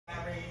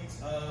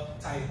of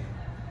Titan.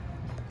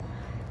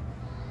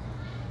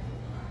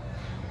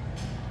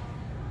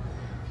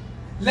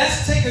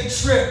 Let's take a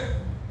trip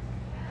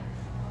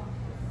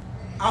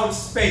out of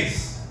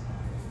space,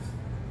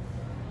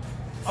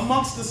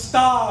 amongst the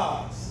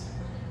stars.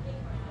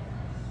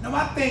 Now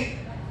I think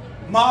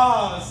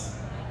Mars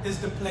is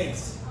the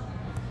place.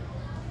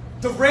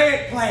 The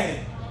red planet,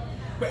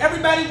 where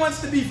everybody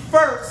wants to be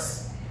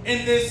first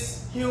in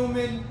this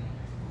human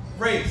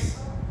race.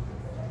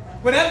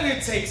 Whatever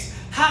it takes,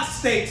 high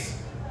stakes,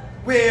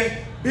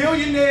 where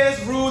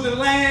billionaires rule the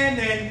land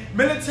and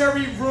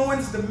military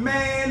ruins the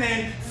man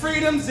and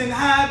freedom's in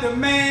high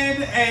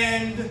demand.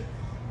 And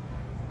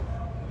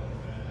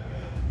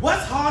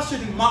what's harsher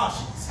than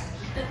Martians?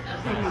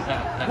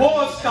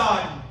 War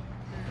starting.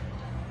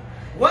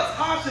 What's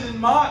harsher than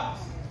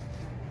Martians?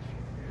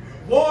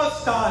 War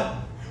starting.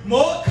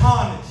 More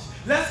carnage.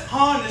 Let's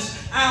harness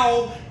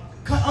our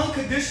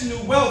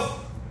unconditional wealth.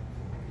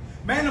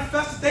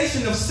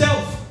 Manifestation of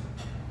self.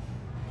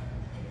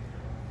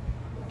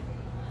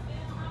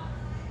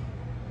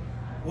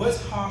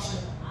 What's harsher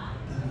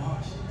than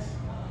Martians?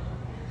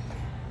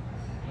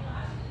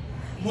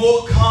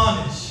 More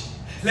carnage.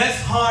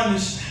 Let's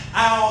harness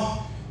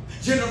our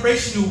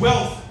generational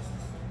wealth.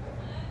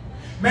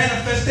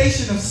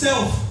 Manifestation of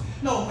self.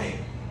 No, wait.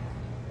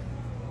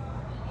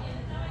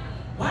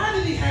 Why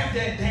did he have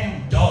that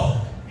damn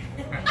dog?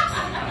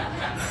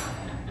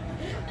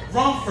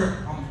 Rumford,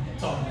 I'm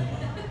talking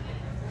about.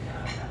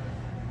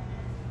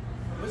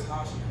 What's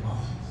harsher than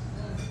Martians?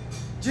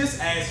 Just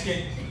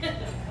asking.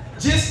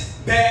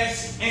 Just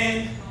bask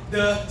in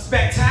the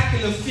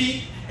spectacular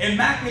feat.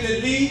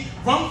 Immaculately,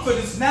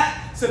 Rumford is not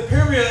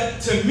superior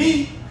to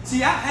me.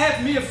 See, I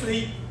have me a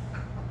fleet.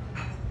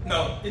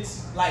 No,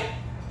 it's like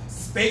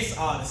Space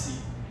Odyssey.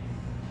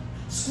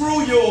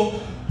 Screw your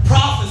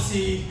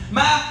prophecy.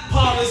 My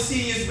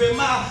policy is where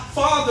my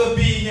father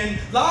be, and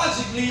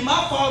logically,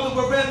 my father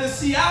would rather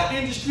see our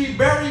industry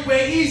buried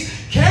where he's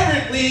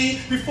currently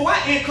before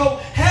I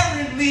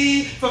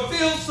incoherently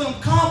fulfill some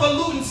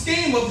convoluted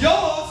scheme of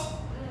yours.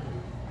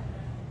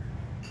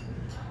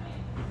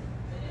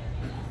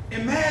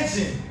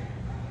 Imagine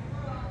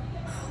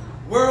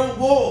world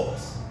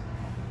wars,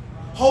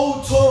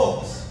 whole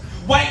tours,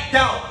 wiped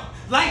out,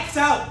 lights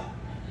out.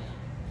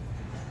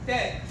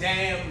 That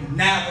damn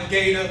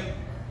navigator.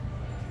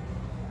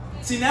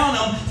 See, now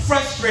I'm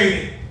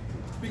frustrated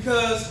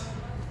because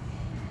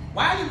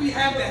why do we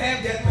have to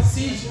have that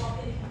procedure?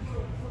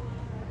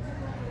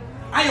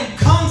 I am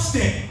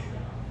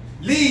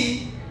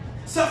constantly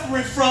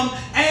suffering from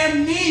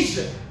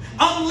amnesia.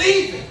 I'm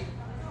leaving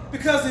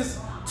because it's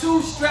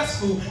too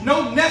stressful.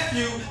 No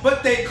nephew,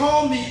 but they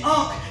call me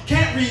Unc.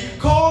 Can't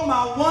recall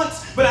my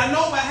wants, but I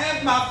know I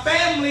have my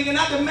family and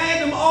I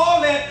demand them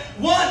all at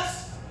once.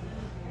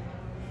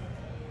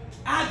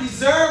 I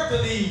deserve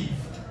to leave.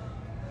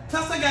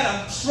 Plus I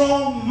got a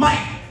strong mic.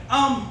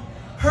 I'm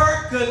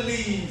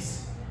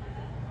Hercules.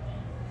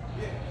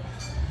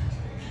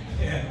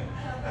 Yeah.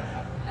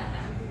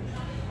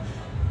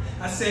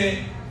 I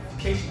said, in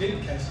case you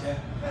didn't catch that,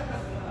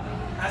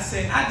 I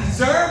said, I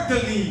deserve to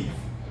leave.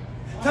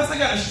 Plus I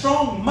got a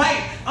strong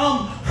mic.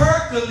 I'm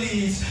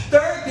Hercules,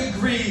 3rd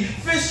degree,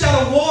 fish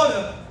out of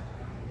water.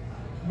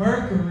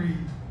 Mercury.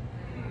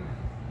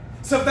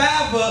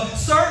 Survivor,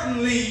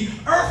 certainly,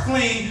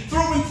 earthling,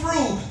 through and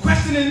through.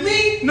 Questioning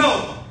me?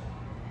 No.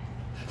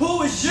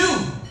 Who is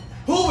you?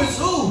 Who is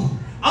who?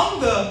 I'm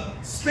the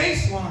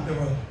space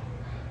wanderer.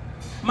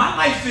 My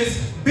life is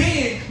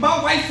big.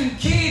 My wife and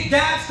kid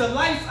guides the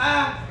life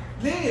I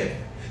live.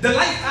 The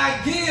life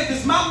I give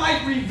is my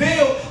life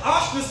revealed,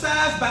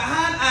 ostracized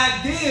behind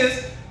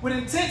ideas with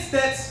intents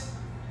that's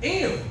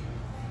ill.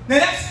 Now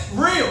that's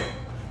real.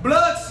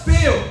 Blood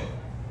spilled,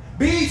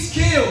 bees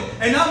killed,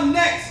 and I'm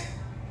next.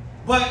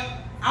 But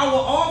our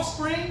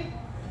offspring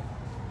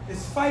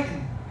is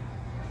fighting.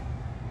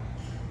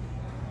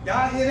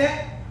 Y'all hear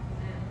that?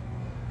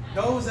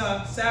 Those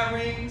are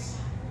sirens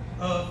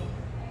of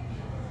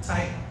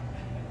Titan.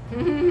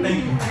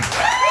 Thank you.